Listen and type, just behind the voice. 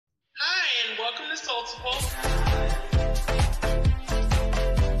Welcome to Soulful.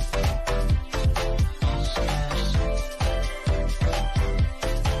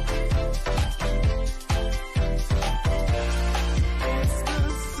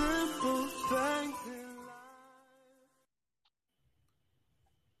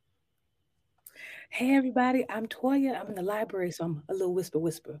 Hey everybody, I'm Toya. I'm in the library, so I'm a little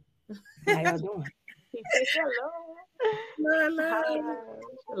whisper. How y'all doing? Hello. Hi.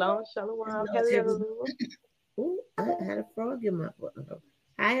 Shalom. Hello. Ooh, I had a frog in my book.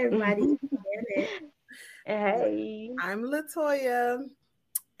 Hi, everybody. Hey. I'm Latoya,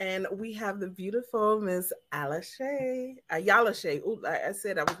 and we have the beautiful Miss Alashay. Ayalashay. Ooh, I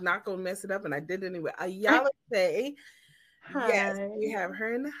said I was not going to mess it up, and I did anyway. Ayalashay. Yes, we have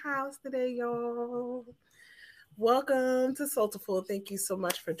her in the house today, y'all. Welcome to Soulful. Thank you so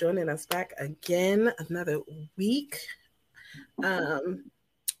much for joining us back again, another week.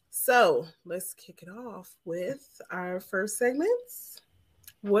 So let's kick it off with our first segments.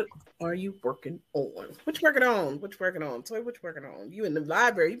 What are you working on? What you working on? Toy, what you working on? You in the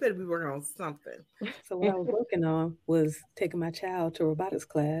library, you better be working on something. So what I was working on was taking my child to robotics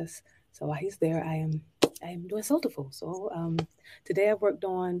class. So while he's there, I am doing Soulful. So today I worked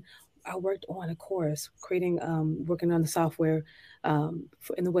on a course, working on the software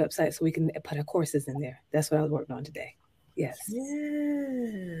in the website so we can put our courses in there. That's what I was working on today. Yes.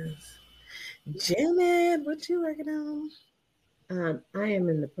 Janet, what you working on? I am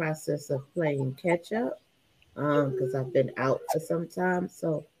in the process of playing catch up because I've been out for some time.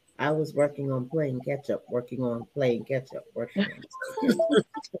 So I was working on playing catch up, working on playing catch up, working on.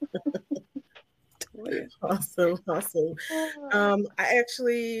 Awesome. I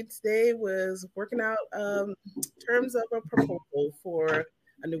actually today was working out terms of a proposal for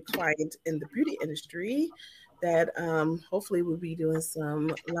a new client in the beauty industry that hopefully we'll be doing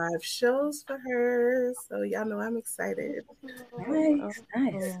some live shows for her. So y'all know I'm excited.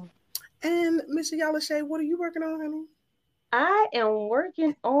 Nice. And Miss Yalashay, what are you working on, honey? I am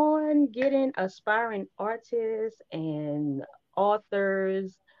working on getting aspiring artists and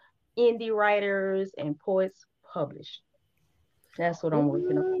authors, indie writers, and poets published. That's what I'm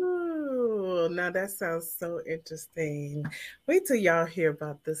working on. Now that sounds so interesting. Wait till y'all hear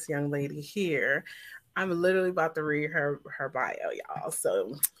about this young lady here. I'm literally about to read her bio, y'all.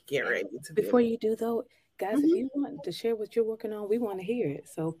 So get ready to. Before you do though, guys, if you want to share what you're working on, we want to hear it.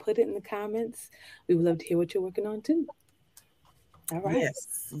 So put it in the comments. We would love to hear what you're working on too. All right.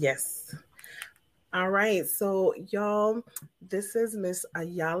 Yes. All right. So y'all, this is Miss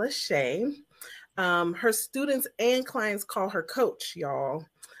Ayalashay. Her students and clients call her coach, y'all.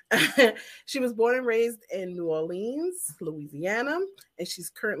 She was born and raised in New Orleans, Louisiana, and she's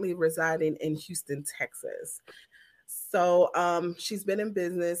currently residing in Houston, Texas. So she's been in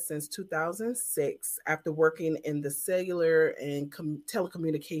business since 2006 after working in the cellular and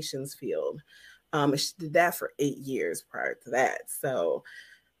telecommunications field. She did that for 8 years prior to that. So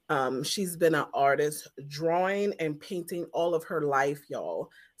she's been an artist, drawing and painting all of her life,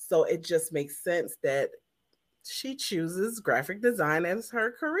 y'all. So it just makes sense that she chooses graphic design as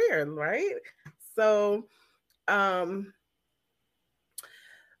her career, right? So her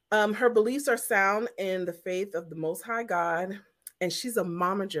beliefs are sound in the faith of the Most High God, and she's a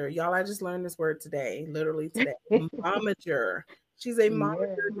momager. Y'all, I just learned this word today, literally today. Momager. She's a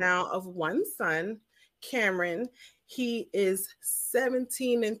momager now of one son, Cameron. He is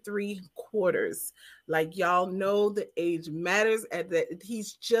 17 3/4. Like, y'all know the age matters at that.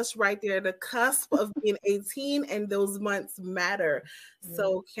 He's just right there at the cusp of being 18, and those months matter.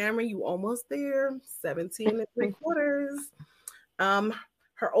 So Cameron, you almost there, 17 3/4.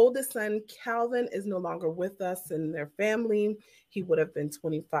 Her oldest son, Calvin, is no longer with us in their family. He would have been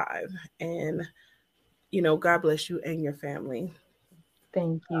 25. And, God bless you and your family.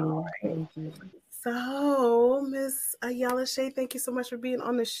 Thank you. Thank you. So, Miss Ayalashay, thank you so much for being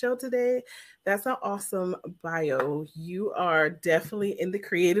on the show today. That's an awesome bio. You are definitely in the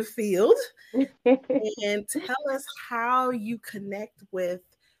creative field. And tell us how you connect with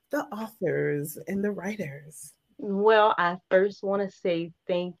the authors and the writers. Well, I first want to say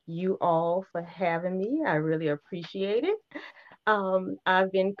thank you all for having me. I really appreciate it.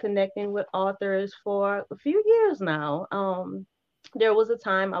 I've been connecting with authors for a few years now. There was a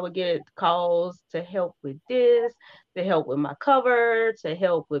time I would get calls to help with this, to help with my cover, to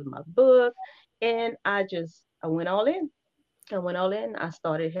help with my book. And I went all in. I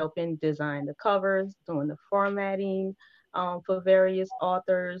started helping design the covers, doing the formatting for various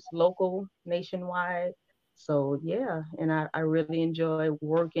authors, local, nationwide. So yeah, and I really enjoy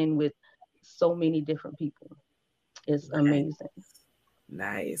working with so many different people. It's amazing.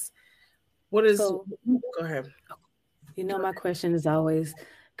 Nice. What is? So, Go ahead. my question is always,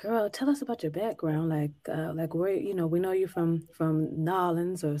 girl, tell us about your background. Like where, we know you're from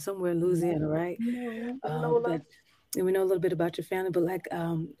Nolens or somewhere in Louisiana, right? But and we know a little bit about your family, but like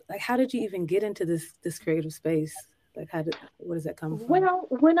how did you even get into this creative space? Like where does that come from?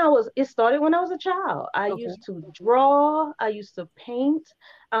 Well, it started when I was a child. I Okay. used to draw, I used to paint.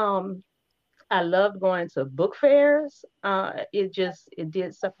 Um, I loved going to book fairs. It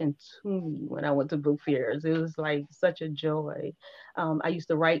did something to me when I went to book fairs. It was like such a joy. I used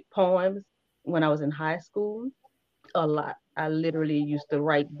to write poems when I was in high school a lot. I literally used to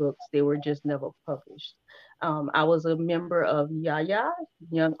write books. They were just never published. I was a member of Yaya,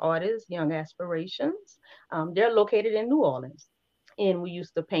 Young Artists, Young Aspirations. They're located in New Orleans. And we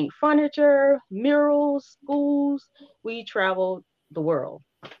used to paint furniture, murals, schools. We traveled the world.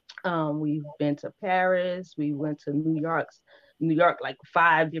 We've been to Paris. We went to New York like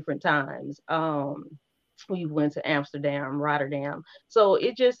 5 different times. We went to Amsterdam, Rotterdam. So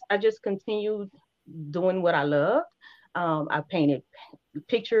I just continued doing what I loved. I painted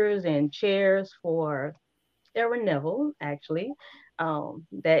pictures and chairs for Aaron Neville, actually.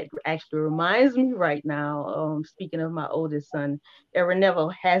 That actually reminds me right now, speaking of my oldest son, Aaron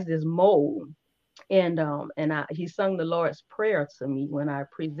Neville has this mold. And he sung the Lord's Prayer to me when I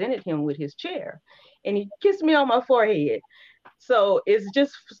presented him with his chair, and he kissed me on my forehead. So it's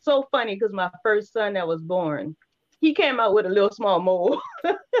just so funny because my first son that was born, he came out with a little small mole.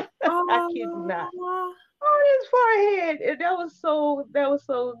 I kid you not, on his forehead. And that was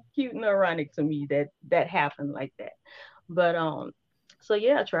so cute and ironic to me that happened like that. But so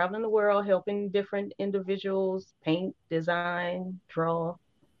yeah, traveling the world, helping different individuals paint, design, draw.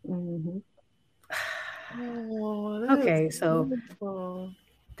 Mm-hmm. Oh, Okay, so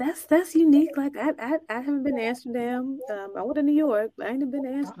that's unique. Like I haven't been to Amsterdam. I went to New York, but I ain't been to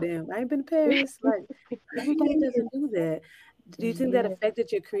Amsterdam. I ain't been to Paris. Like everybody doesn't do that. Do you think that Yeah.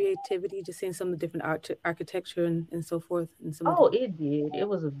 affected your creativity, just seeing some of the different architecture and so forth, and some of Oh, the it did. It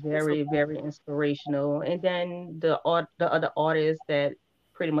was a that's so very, very inspirational. And then the other artists that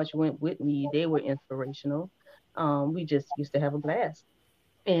pretty much went with me, they were inspirational. We just used to have a blast.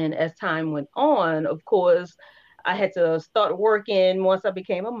 And as time went on, of course, I had to start working once I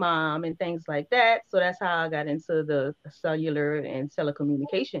became a mom and things like that. So that's how I got into the cellular and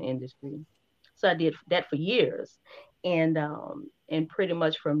telecommunication industry. So I did that for years. And pretty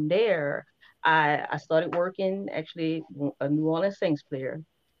much from there, I started working actually a New Orleans Saints player.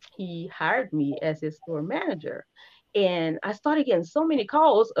 He hired me as his store manager. And I started getting so many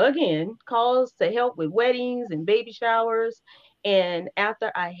calls, again, calls to help with weddings and baby showers. And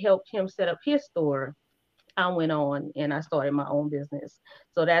after I helped him set up his store, I went on and I started my own business.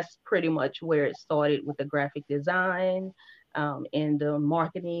 So that's pretty much where it started with the graphic design, and the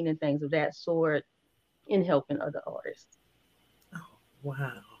marketing and things of that sort, in helping other artists. Oh,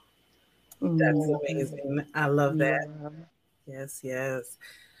 wow. That's Mhm. amazing. I love that. Yeah. Yes, yes.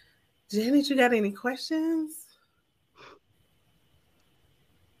 Janet, you got any questions?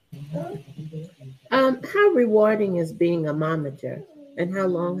 How rewarding is being a momager, and how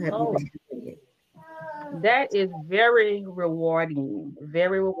long have you Oh, been doing it? that is very rewarding.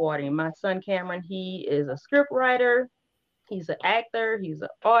 Very rewarding. My son Cameron, he is a script writer. He's an actor. He's an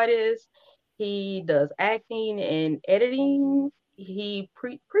artist. He does acting and editing. He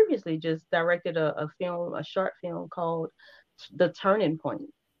previously just directed a film, a short film called The Turning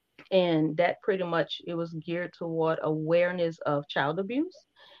Point, and that pretty much it was geared toward awareness of child abuse.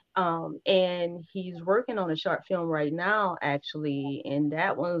 And he's working on a short film right now, actually, and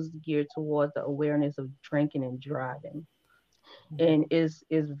that one's geared towards the awareness of drinking and driving, and is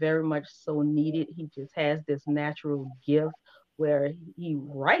very much so needed. He just has this natural gift where he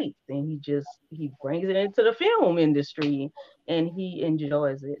writes and he brings it into the film industry and he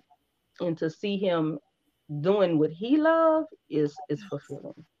enjoys it. And to see him doing what he loves is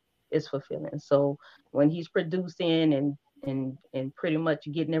fulfilling. It's fulfilling. So when he's producing and pretty much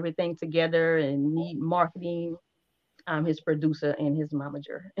getting everything together and need marketing, I'm his producer and his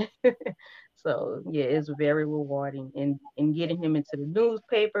momager. So yeah, it's very rewarding, and getting him into the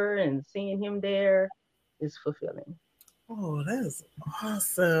newspaper and seeing him there is fulfilling. Oh, that is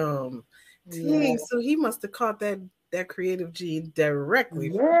awesome. Yeah. Dang, so he must have caught that creative gene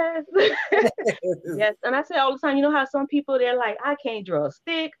directly. Yes. Yes. And I say all the time, you know how some people they're like, I can't draw a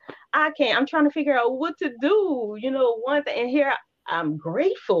stick. I'm trying to figure out what to do. One thing, and here I'm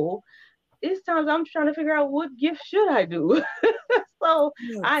grateful. It's times I'm trying to figure out what gift should I do. So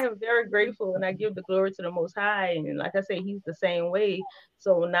I Yes. am very grateful and I give the glory to the most high. And like I say, he's the same way.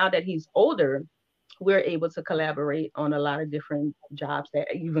 So now that he's older, we're able to collaborate on a lot of different jobs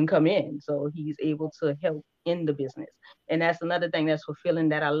that even come in. So he's able to help in the business. And that's another thing that's fulfilling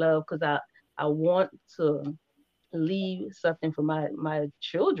that I love, because I want to leave something for my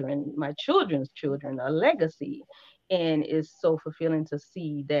children, my children's children, a legacy. And it's so fulfilling to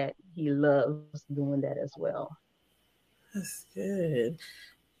see that he loves doing that as well. That's good.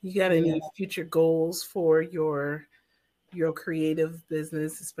 You got Yeah. any future goals for your creative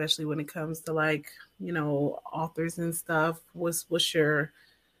business, especially when it comes to like, authors and stuff? What's your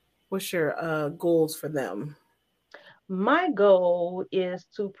goals for them? My goal is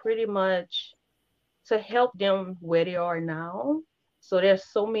to pretty much to help them where they are now. So there's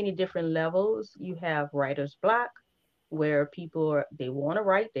so many different levels. You have writer's block, where people they want to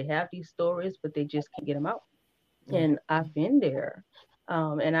write, they have these stories, but they just can't get them out. And I've been there.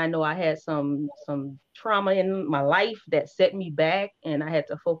 And I know I had some trauma in my life that set me back, and I had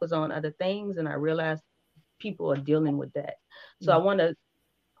to focus on other things. And I realized people are dealing with that. So I Mm. want to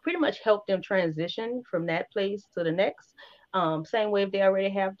pretty much help them transition from that place to the next. Same way if they already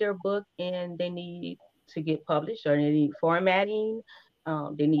have their book and they need to get published, or they need formatting,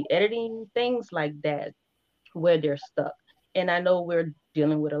 they need editing, things like that, where they're stuck. And I know we're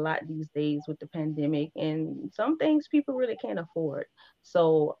dealing with a lot these days with the pandemic, and some things people really can't afford.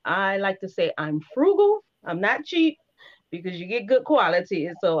 So I like to say I'm frugal. I'm not cheap, because you get good quality.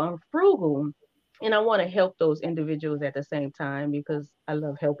 And so I'm frugal, and I want to help those individuals at the same time, because I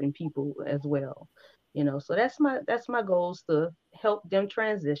love helping people as well. So that's my goals, to help them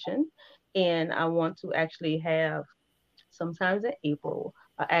transition. And I want to actually have, sometimes in April,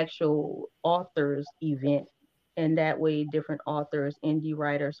 an actual authors event. And that way, different authors, indie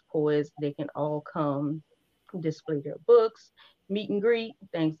writers, poets, they can all come display their books, meet and greet,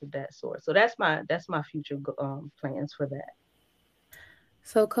 things of that sort. So that's my future plans for that.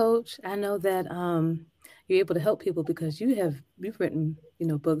 So, Coach, I know that you're able to help people because you've written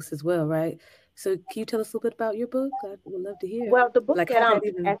books as well, right? So, can you tell us a little bit about your book? I would love to hear. Well, the book Like, that how I'm that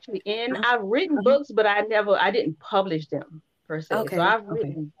even? actually in, Uh, I've written uh, books, but I didn't publish them per se. So okay, I've okay.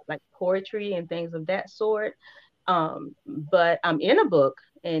 written like poetry and things of that sort. But I'm in a book,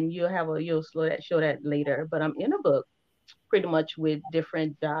 and you'll show that later. But I'm in a book pretty much with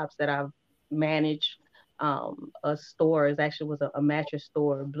different jobs that I've managed. A store is actually was a mattress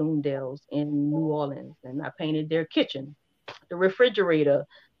store, Bloomingdale's in New Orleans, and I painted their kitchen, the refrigerator,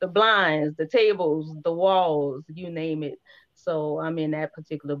 the blinds, the tables, the walls, you name it. So I'm in that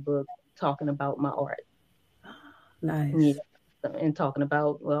particular book talking about my art. Yeah. Nice. And talking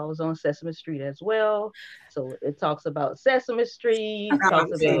about, well, I was on Sesame Street as well. So it talks about Sesame I Street, was about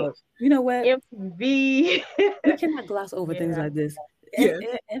talks to say, about you know what? MTV. We cannot gloss over things Yeah. like this. Yes.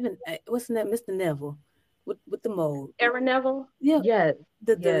 Evan, what's that, Mr. Neville, with the mold? Aaron Neville. Yeah, Yes.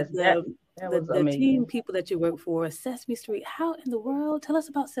 the the Yes. That the that the, was the team amazing. people that you work for, Sesame Street. How in the world? Tell us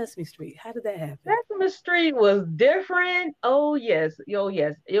about Sesame Street. How did that happen? Sesame Street was different. Oh yes. Oh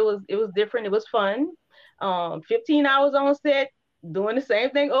yes. It was different. It was fun. 15 hours on set, doing the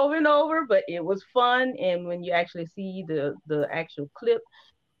same thing over and over, but it was fun. And when you actually see the actual clip,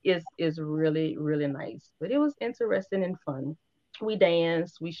 is really really nice. But it was interesting and fun. We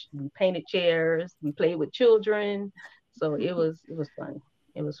danced. We painted chairs. We played with children. So it was fun.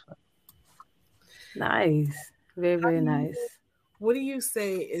 It was fun. Nice, very How very do you, nice. what do you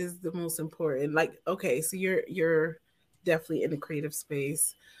say is the most important? Like, okay, so you're definitely in the creative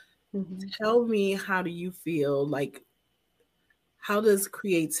space. Mhm. Tell me, how do you feel? Like, how does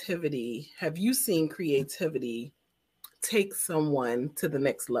creativity, have you seen creativity take someone to the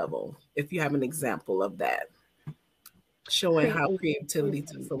next level? If you have an example of that, showing how creativity took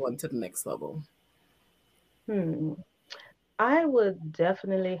Creativity. someone to the next level. Hmm. I would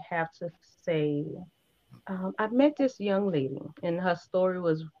definitely have to say, I met this young lady, and her story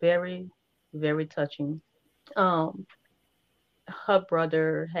was very, very touching. Um, her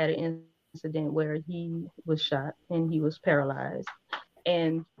brother had an incident where he was shot and he was paralyzed.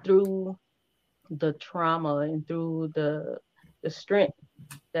 And through the trauma and through the strength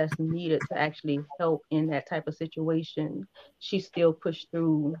that's needed to actually help in that type of situation, she still pushed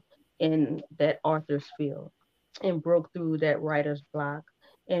through in that author's field and broke through that writer's block,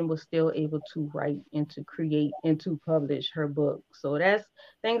 and was still able to write and to create and to publish her book. So that's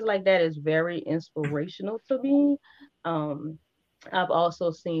things like that is very inspirational to me. Um, I've also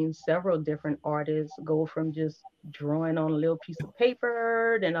seen several different artists go from just drawing on a little piece of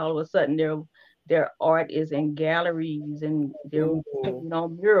paper, then all of a sudden their art is in galleries and they're Ooh. painting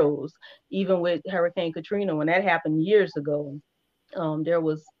on murals. Even with Hurricane Katrina, when that happened years ago, there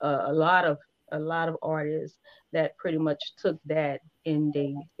was a lot of a lot of artists that pretty much took that and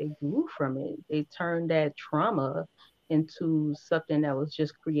they grew from it. They turned that trauma into something that was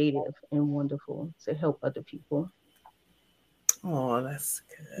just creative and wonderful to help other people. Oh, that's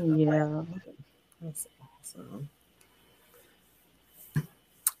good. Yeah. That's awesome.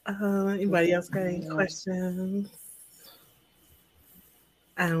 Anybody else got any questions?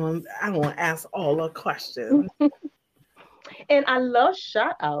 I won't ask all the questions. And I love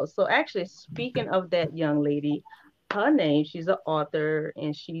shout outs. So actually, speaking of that young lady, her name, she's an author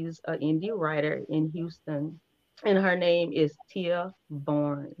and she's an indie writer in Houston. And her name is Tia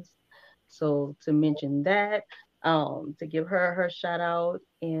Barnes. So to mention that, to give her shout out.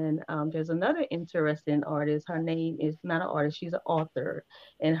 And there's another interesting artist. Her name is not an artist, she's an author,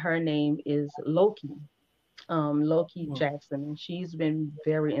 and her name is Loki. Loki Jackson, and she's been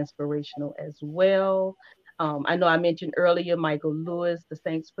very inspirational as well. I know I mentioned earlier Michael Lewis, the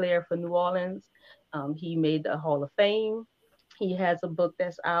Saints player for New Orleans. He made the Hall of Fame. He has a book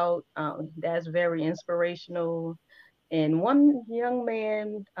that's out that's very inspirational. And one young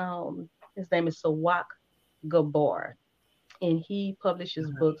man, his name is Sawak Gabor, and he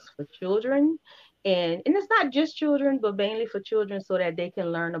publishes books for children. And it's not just children, but mainly for children so that they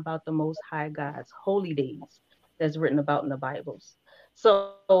can learn about the Most High God's holy days that's written about in the Bibles.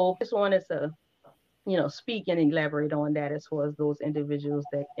 So just wanted to, speak and elaborate on that as far as those individuals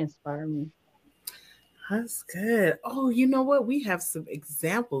that inspire me. That's good. Oh, you know what? We have some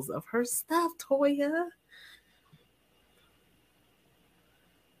examples of her stuff, Toya.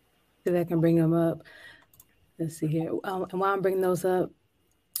 See if I can bring them up. Let's see here. And while I'm bringing those up,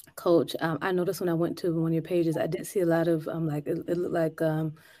 Coach, I noticed when I went to one of your pages, I did see a lot of like it looked like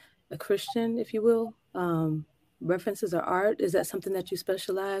a Christian, if you will, references or art. Is that something that you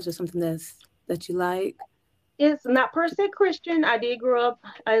specialize or something that you like? It's not per se Christian. I did grow up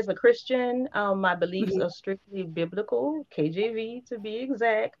as a Christian. My beliefs are strictly biblical, KJV to be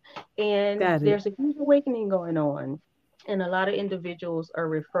exact. And there's a huge awakening going on. And a lot of individuals are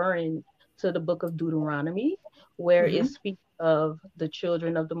referring to the book of Deuteronomy, where it speaks of the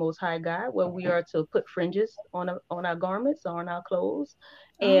children of the Most High God, where we are to put fringes on our garments, on our clothes.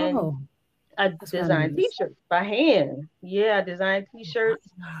 And I designed t-shirts by hand. Yeah, I designed t-shirts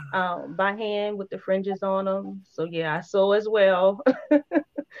by hand with the fringes on them. So yeah, I sew as well.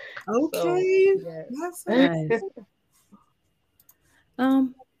 Okay, that's nice.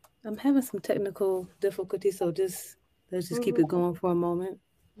 I'm having some technical difficulties, so let's just keep it going for a moment.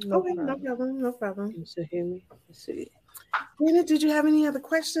 No problem. You should hear me. Let's see. Dana, did you have any other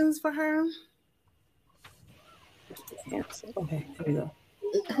questions for her? Okay, here we go.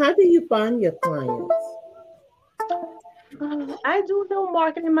 How do you find your clients? I do no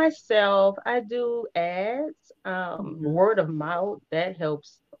marketing myself. I do ads, word of mouth. That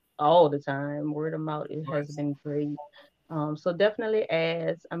helps all the time. Word of mouth, it has been great. So definitely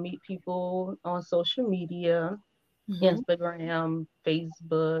ads. I meet people on social media, Instagram,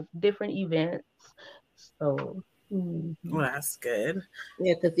 Facebook, different events. So well, that's good.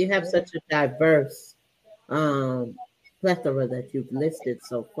 Yeah, because you have such a diverse plethora that you've listed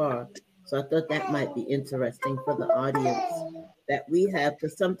so far. So I thought that might be interesting for the audience that we have,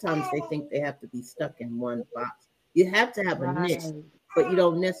 because sometimes they think they have to be stuck in one box. You have to have a niche, but you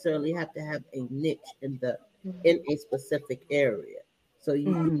don't necessarily have to have a niche in a specific area. So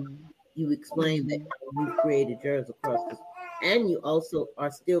you explain that you created yours across this, and you also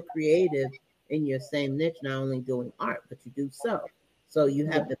are still creative in your same niche, not only doing art, but you do sew. So you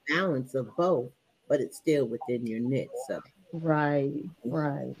have the balance of both, but it's still within your niche. So right.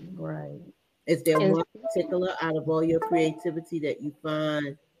 Is there one particular out of all your creativity that you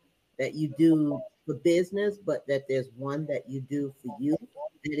find that you do for business, but that there's one that you do for you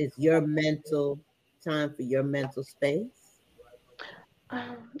that is your mental time, for your mental space?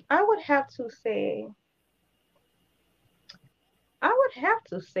 I would have to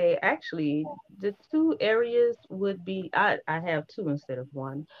say actually the two areas would be I have two instead of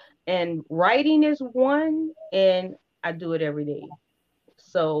one. And writing is one, and I do it every day.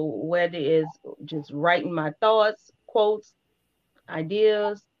 So whether it's just writing my thoughts, quotes,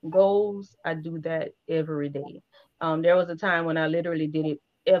 ideas, goals, I do that every day. There was a time when I literally did it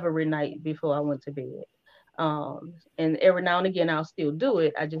every night before I went to bed. And every now and again I'll still do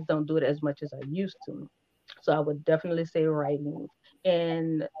it. I just don't do it as much as I used to. So I would definitely say writing,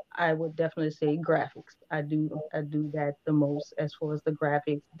 and I would definitely say graphics. I do that the most as far as the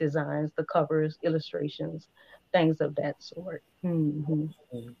graphics, designs, the covers, illustrations, things of that sort.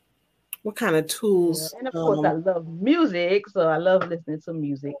 What kind of Yeah. tools? And of course, I love music, so I love listening to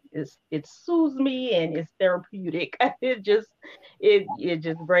music. It soothes me and it's therapeutic. It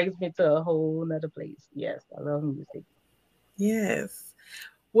just brings me to a whole nother place. Yes, I love music. Yes.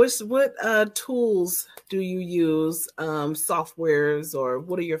 What tools do you use? Softwares, or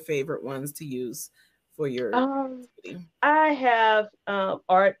what are your favorite ones to use for your Um, study? I have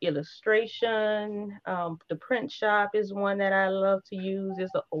art illustration. The print shop is one that I love to use.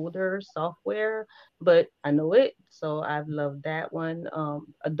 It's an older software, but I know it, so I've loved that one.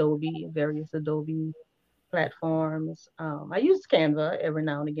 Adobe, various Adobe platforms. I use Canva every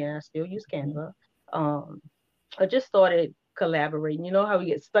now and again. I still use Canva. Um, I just started collaborating. You know how we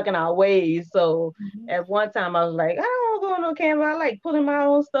get stuck in our ways. So Mhm. at one time I was like, I don't want to go on no Canva. I like pulling my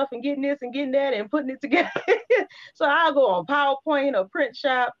own stuff and getting this and getting that and putting it together. So I'll go on PowerPoint or print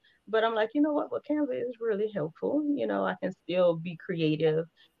shop. But I'm like, you know what? Well, Canva is really helpful. I can still be creative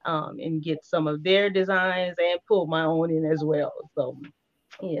and get some of their designs and pull my own in as well. So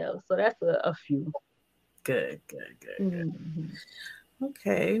yeah, so that's a few. Good, good, good, good. Mhm.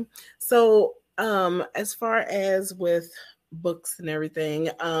 Okay. So, as far as with books and everything,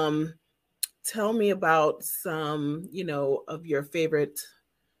 tell me about some, of your favorite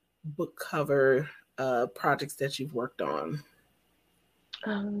book cover projects that you've worked on.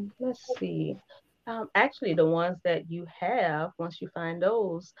 Let's see. Actually, the ones that you have, once you find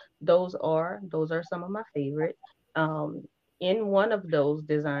those are some of my favorite. Um, in one of those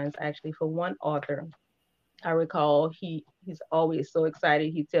designs, actually, for one author, I recall he's always so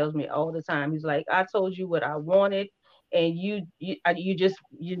excited. He tells me all the time. He's like, "I told you what I wanted, and you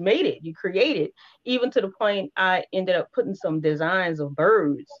made it. You created." Even to the point I ended up putting some designs of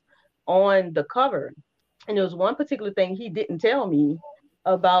birds on the cover, and there was one particular thing he didn't tell me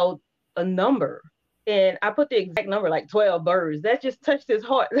about a number. And I put the exact number, like 12 birds. That just touched his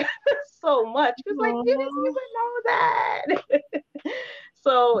heart so much. He was like, you Oh, didn't even know that.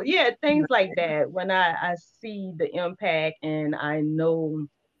 So yeah, things like that. When I see the impact and I know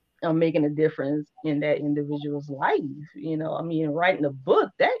I'm making a difference in that individual's life. I mean, writing a book,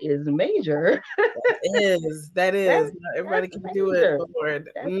 that is major. that That's is. Not that's everybody can do it, major. Lord.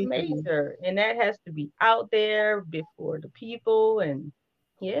 That's Mhm. major. And that has to be out there before the people. And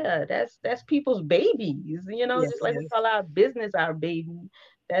yeah, that's people's babies, just like we Yes, call our business our baby.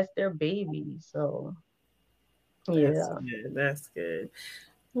 That's their baby. So that's yeah. good. That's good.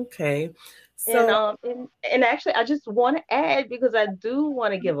 Okay. And So, actually I just want to add, because I do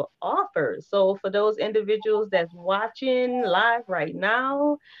want to give an offer. So for those individuals that's watching live right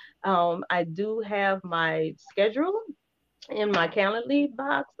now, I do have my schedule in my Calendly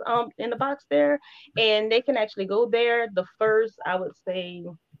box, in the box there, and they can actually go there. The first, I would say,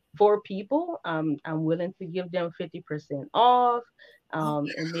 4 people, I'm willing to give them 50% off. oh,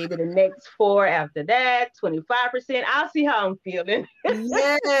 And maybe the next four after that, 25%. I'll see how I'm feeling.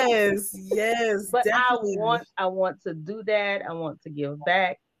 yes, yes, But I definitely. want I want to do that. I want to give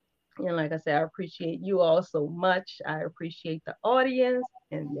back. And like I said, I appreciate you all so much. I appreciate the audience.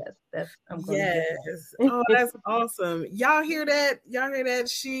 And yes, I'm gonna give Yes. Oh, that. that's awesome. Y'all hear that? Y'all hear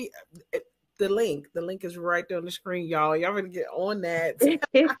that? The link is right there on the screen, y'all. Y'all gonna get on that.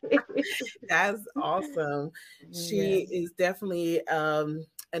 That's awesome. She Yes. is definitely an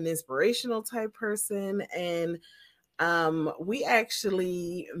inspirational type person, and we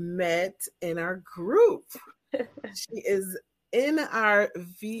actually met in our group. She is in our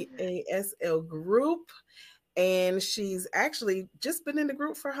VASL group, and she's actually just been in the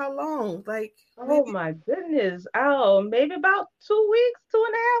group for how long? Like Oh maybe. my goodness. Oh, maybe about 2 weeks,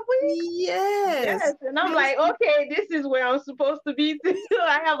 2.5 weeks. Yes, Yes. And I'm yes, like, okay, this is where I'm supposed to be.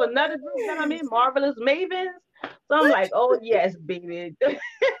 I have another group that I'm in, yes. Marvelous Mavens. So I'm like, oh yes, baby.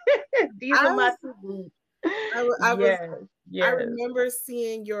 These I are my was, two groups. I was Yes, I yes. remember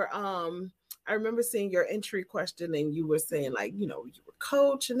seeing your entry question, and you were saying, like, you were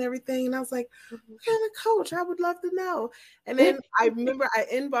coach and everything, and I was like, what kind of coach? I would love to know. And then I remember I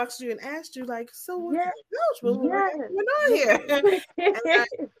inboxed you and asked you, like, so what kind Yes, of coach? What we got yes, going on here? And yes.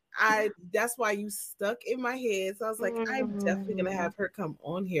 I that's why you stuck in my head. So I was like, I'm definitely gonna Mm, have her come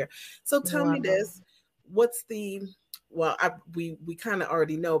on here. So tell me wow. this, what's the well, we kind of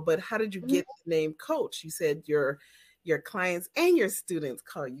already know, but how did you get the name coach? You said your clients and your students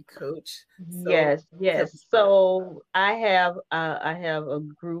call you coach. So Yes, tell yes. us about it. So I have a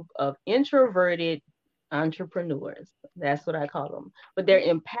group of introverted entrepreneurs. That's what I call them. But they're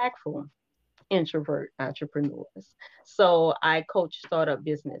impactful introvert entrepreneurs. So I coach startup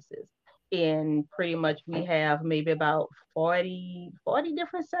businesses. And pretty much we have maybe about 40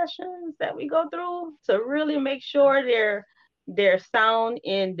 different sessions that we go through to really make sure they're sound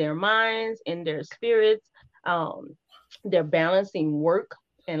in their minds, in their spirits. They're balancing work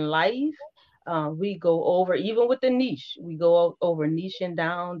and life. We go over, even with the niche, we go over niching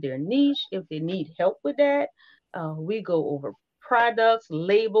down their niche if they need help with that. We go over products,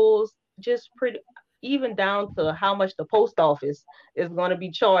 labels, just pretty, even down to how much the post office is going to be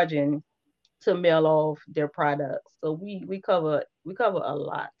charging to mail off their products. So we cover a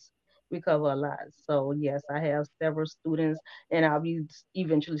lot. We cover a lot. So yes, I have several students, and I'll be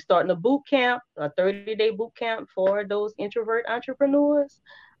eventually starting a boot camp, a 30-day boot camp for those introvert entrepreneurs.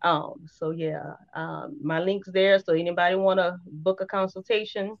 So yeah, my link's there. So anybody want to book a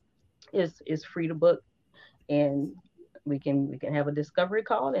consultation, is free to book, and we can have a discovery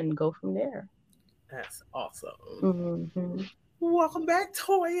call and go from there. That's awesome. Hmm. Welcome back,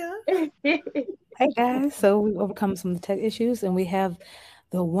 Toya. Hey guys, so we've overcome some tech issues and we have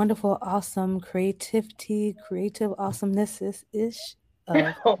the wonderful, awesome creativity, creative awesomeness ish of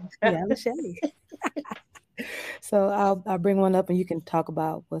Yala Shay. So I'll bring one up and you can talk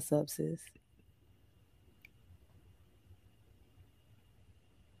about what's up, sis.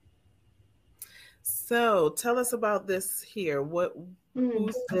 So tell us about this here.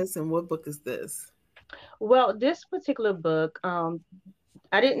 Who's this and what book is this? Well, this particular book,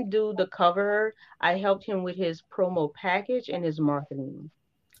 I didn't do the cover. I helped him with his promo package and his marketing.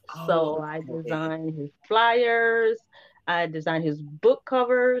 So Oh, I okay. designed his flyers. I designed his book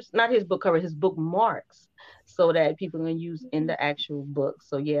covers, not his book cover, his bookmarks, so that people can use in the actual book.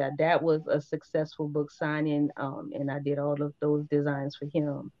 So yeah, that was a successful book signing. And I did all of those designs for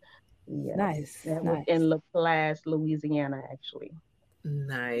him. Yes, Nice, that was nice. in Laplace, Louisiana, actually.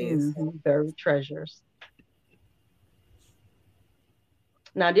 Nice. Buried treasures.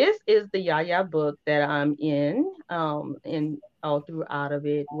 Now, this is the Yaya book that I'm in all throughout of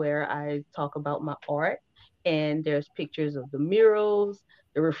it, where I talk about my art. And there's pictures of the murals,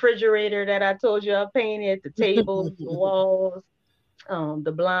 the refrigerator that I told you I painted, the tables, the walls,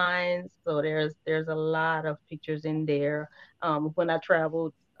 the blinds. So there's a lot of pictures in there. When I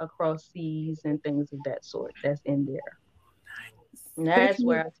traveled across seas and things of that sort, that's in there. And What if that's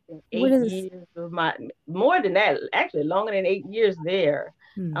where you, I spent what eight is, years of my, more than that, actually longer than 8 years there.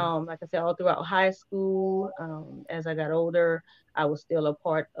 hmm, Like I said, all throughout high school, as I got older, I was still a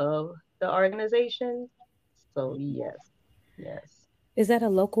part of the organization. So yes, yes. is that a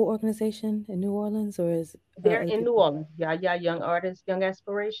local organization in New Orleans or is They're other in New people? Orleans. Yeah, yeah, young artists, young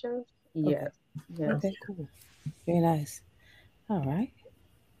aspirations. Okay, Yes, yes. okay, cool. Very nice. All right.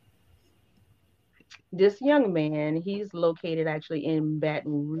 This young man, he's located actually in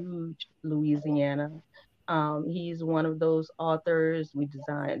Baton Rouge, Louisiana. He's one of those authors. We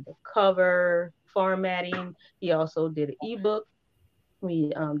designed the cover, formatting. He also did an ebook.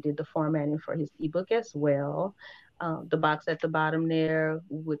 We did the formatting for his ebook as well. The box at the bottom there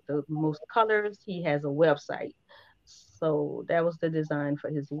with the most colors, he has a website. So that was the design for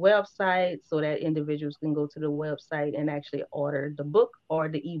his website so that individuals can go to the website and actually order the book or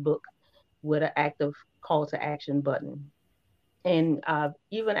the ebook with an active call to action button. And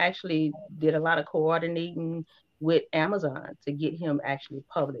even actually did a lot of coordinating with Amazon to get him actually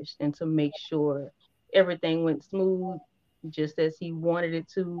published and to make sure everything went smooth just as he wanted it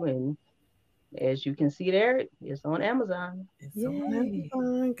to. And as you can see there, it's on Amazon. It's on Yay.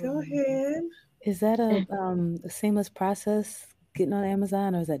 Amazon. Go ahead. Is that a seamless process getting on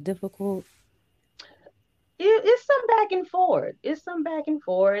Amazon or is that difficult? It's some back and forth. It's some back and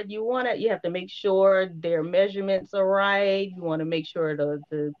forth. You have to make sure their measurements are right. You want to make sure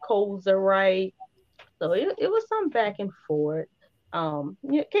the codes are right. So it was some back and forth.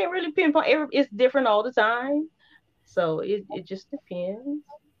 You can't really pinpoint. It's different all the time. So it just depends.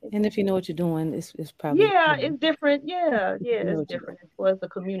 It And if you know depends. what you're doing, it's probably, Yeah, it's different. Yeah, yeah, you know it's what you're different as far as the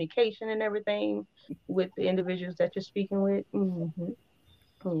communication and everything with the individuals that you're speaking with. doing.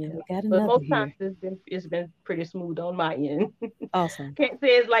 And Yeah, we got but another most times here. it's been pretty smooth on my end. Awesome. Can't say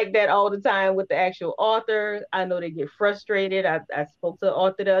it's like that all the time with the actual author. I know they get frustrated. I spoke to the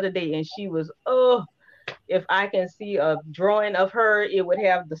author the other day and she was, oh, if I can see a drawing of her, it would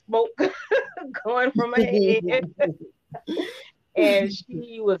have the smoke going from her head. And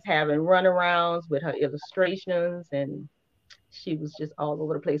she was having runarounds with her illustrations and she was just all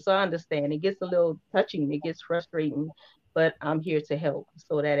over the place. So I understand it gets a little touching, it gets frustrating, but I'm here to help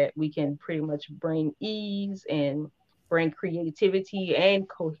so that we can pretty much bring ease and bring creativity and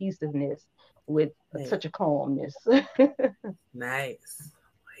cohesiveness with a Nice. touch of calmness. Nice.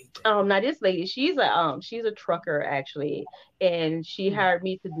 Like that. Now this lady, she's a trucker actually, and she hired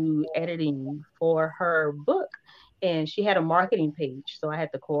me to do editing for her book. and she had a marketing page. So I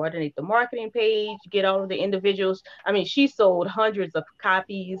had to coordinate the marketing page, get all of the individuals. I mean, she sold hundreds of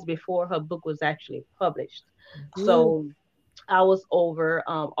copies before her book was actually published. So I was over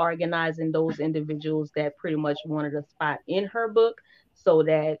organizing those individuals that pretty much wanted a spot in her book so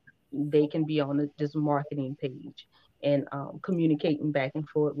that they can be on this marketing page and communicating back and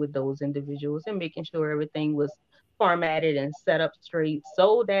forth with those individuals and making sure everything was formatted and set up straight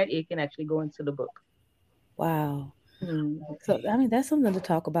so that it can actually go into the book. Wow. So, I mean, that's something to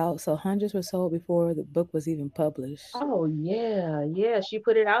talk about. So hundreds were sold before the book was even published. Oh, yeah. Yeah. She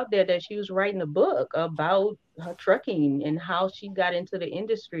put it out there that she was writing a book about her trucking and how she got into the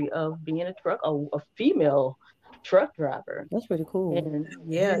industry of being a female truck driver. That's pretty cool. And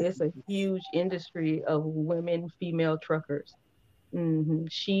yeah, it's a huge industry of women, female truckers.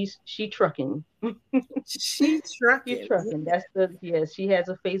 She trucking. She trucking. She trucking. She has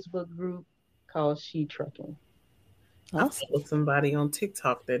a Facebook group called She Trucking. I follow somebody on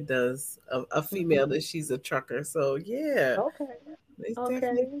TikTok that does a female that she's a trucker. So yeah. Okay. There's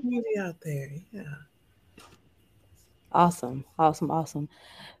definitely a community out there. Yeah. Awesome.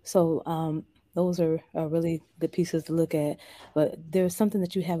 So those are really good pieces to look at. But there's something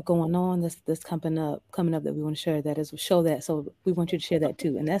that you have going on that's coming up that we want to share. That is show that. So we want you to share that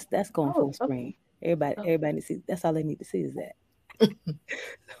too. And that's going full screen. Everybody needs to see. That's all they need to see is that.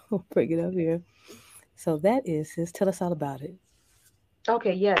 We'll bring it up here. So that is, sis, tell us all about it.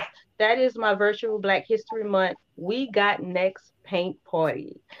 Okay, yes. That is my virtual Black History Month We Got Next paint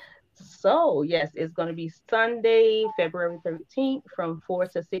party. So, yes, it's going to be Sunday, February 13th from 4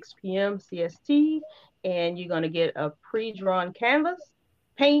 to 6 p.m. CST. And you're going to get a pre-drawn canvas,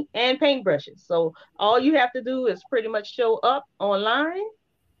 paint, and paintbrushes. So all you have to do is pretty much show up online,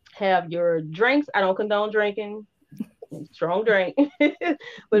 have your drinks. I don't condone drinking. Strong drink.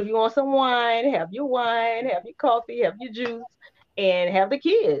 But if you want some wine, have your coffee, have your juice, and have the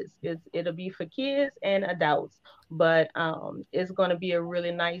kids. It'll be for kids and adults. But it's going to be a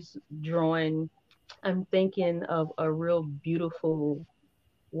really nice drawing. I'm thinking of a real beautiful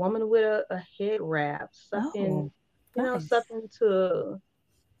woman with a head wrap, something, something to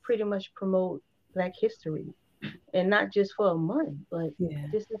pretty much promote Black history. And not just for a month, but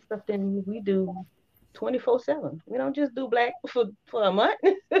this is something we do 24/7. We don't just do Black for a month.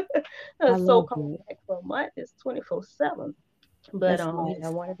 So-called Black for a month is 24/7. But nice. I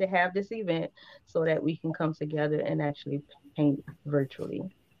wanted to have this event so that we can come together and actually paint virtually.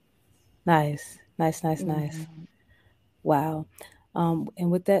 Nice. Wow.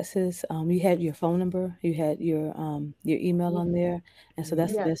 And with that, sis, you had your phone number, you had your email on there, and so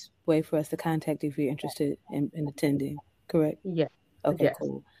that's the best way for us to contact you if you're interested in attending. Correct? Yeah. Okay.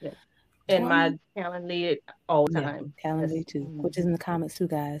 Cool. Yeah. And my Calendly all the time. Calendly too, which is in the comments too,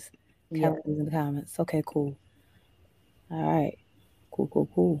 guys. Calendly's in the comments. Okay, cool. All right.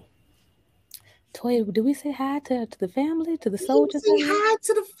 Cool. Toya, did we say hi to the family, to the soldiers? Say hi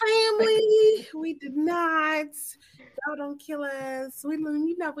to the family. We did not. Y'all don't kill us. We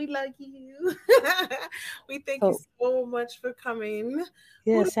love you. We thank you so much for coming.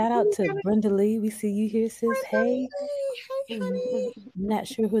 Yeah, shout out to Brenda Lee. We see you here, sis. Hey, honey. I'm not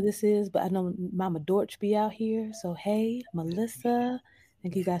sure who this is, but I know Mama Dorch be out here. So hey, Melissa.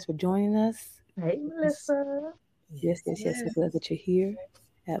 Thank you guys for joining us. Hey, Melissa. Yes. We're glad that you're here.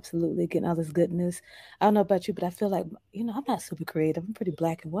 Absolutely, getting all this goodness. I don't know about you, but I feel like, I'm not super creative. I'm pretty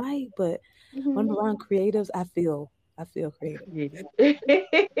black and white, but when I'm around creatives, I feel creative.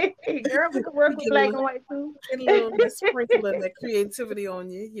 Girl, we can work with black and white too. Get a little sprinkle of that creativity on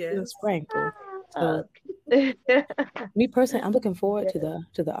you. Yeah, a sprinkle. So, me personally, I'm looking forward to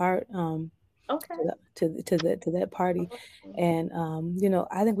the art. To that party, and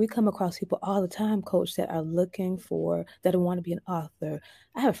I think we come across people all the time, Coach, that are looking that want to be an author.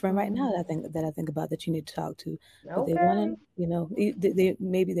 I have a friend right now that I think about that you need to talk to. But they want to, they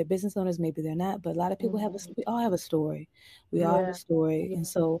maybe they're business owners, maybe they're not. But a lot of people we all have a story. We all have a story, and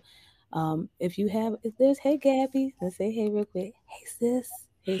so if there's hey Gabby, let's say hey real quick. Hey sis.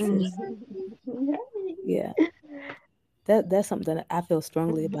 Yeah. That's something that I feel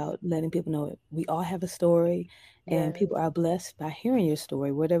strongly about, letting people know we all have a story, and people are blessed by hearing your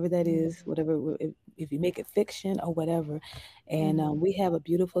story, whatever that is, whatever, if you make it fiction or whatever. And we have a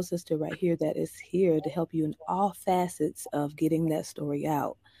beautiful sister right here that is here to help you in all facets of getting that story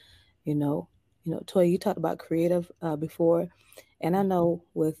out. Toya, you talked about creative before, and I know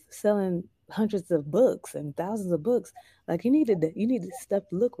with selling hundreds of books and thousands of books, like you needed stuff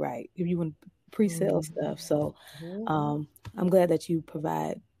to look right if you want to pre-sale stuff. So I'm glad that you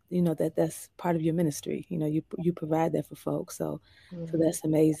provide, that's part of your ministry. You provide that for folks. So that's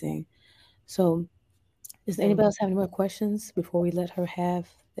amazing. So Does anybody else have any more questions before we let her have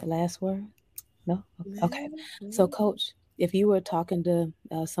the last word? No? Okay. So, Coach, if you were talking to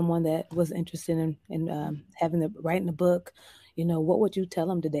someone that was interested in writing a book, what would you tell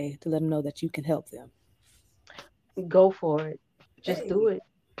them today to let them know that you can help them? Go for it. Just do it.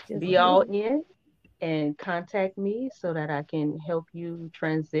 Just Be do all it. in and contact me so that I can help you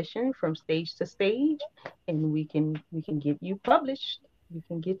transition from stage to stage, and we can get you published. You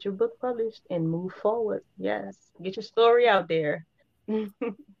can get your book published and move forward. Yes, get your story out there.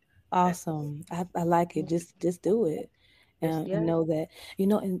 Awesome. I like it. Just do it. And know that,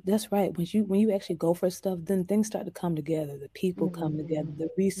 and that's right. When you actually go for stuff, then things start to come together. The people come together, the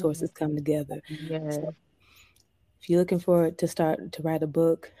resources come together. Yes. So if you're looking for to start to write a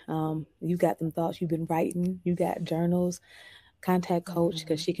book, you got them thoughts you've been writing, you got journals, contact Coach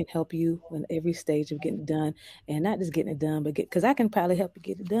because she can help you in every stage of getting it done, and not just getting it done, but because I can probably help you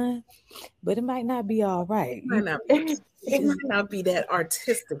get it done, but it might not be all right. It might not be that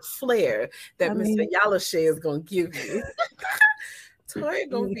artistic flair that Mr. Ayala Shea is going to give you. Toya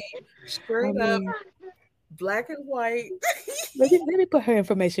going to be straight up black and white. Let me put her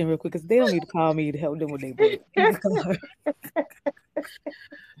information real quick because they don't need to call me to help them with their book.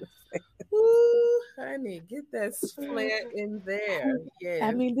 Ooh, honey, get that flair in there.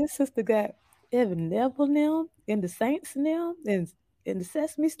 Yeah. This sister got Evan Neville now, and the Saints now, and in the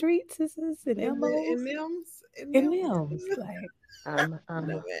Sesame Street sisters, and Elmo's. And them. I'm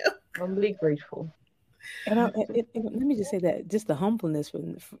humbly grateful. And let me just say that just the humbleness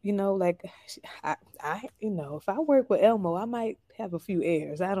from like I if I work with Elmo, I might have a few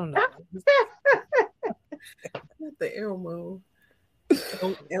airs. I don't know. Not the Elmo.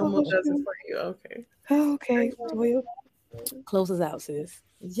 Elmo does it for you. Okay. Okay. Well, close us out, sis.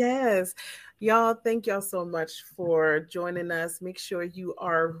 Yes. Y'all, thank y'all so much for joining us. Make sure you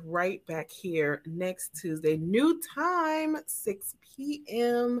are right back here next Tuesday. New time, 6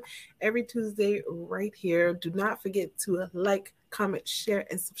 p.m. every Tuesday right here. Do not forget to like, comment, share,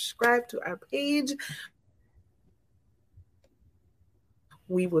 and subscribe to our page.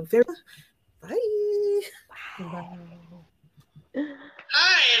 We will Bye.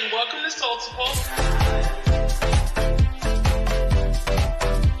 Hi, and welcome to Soul Support.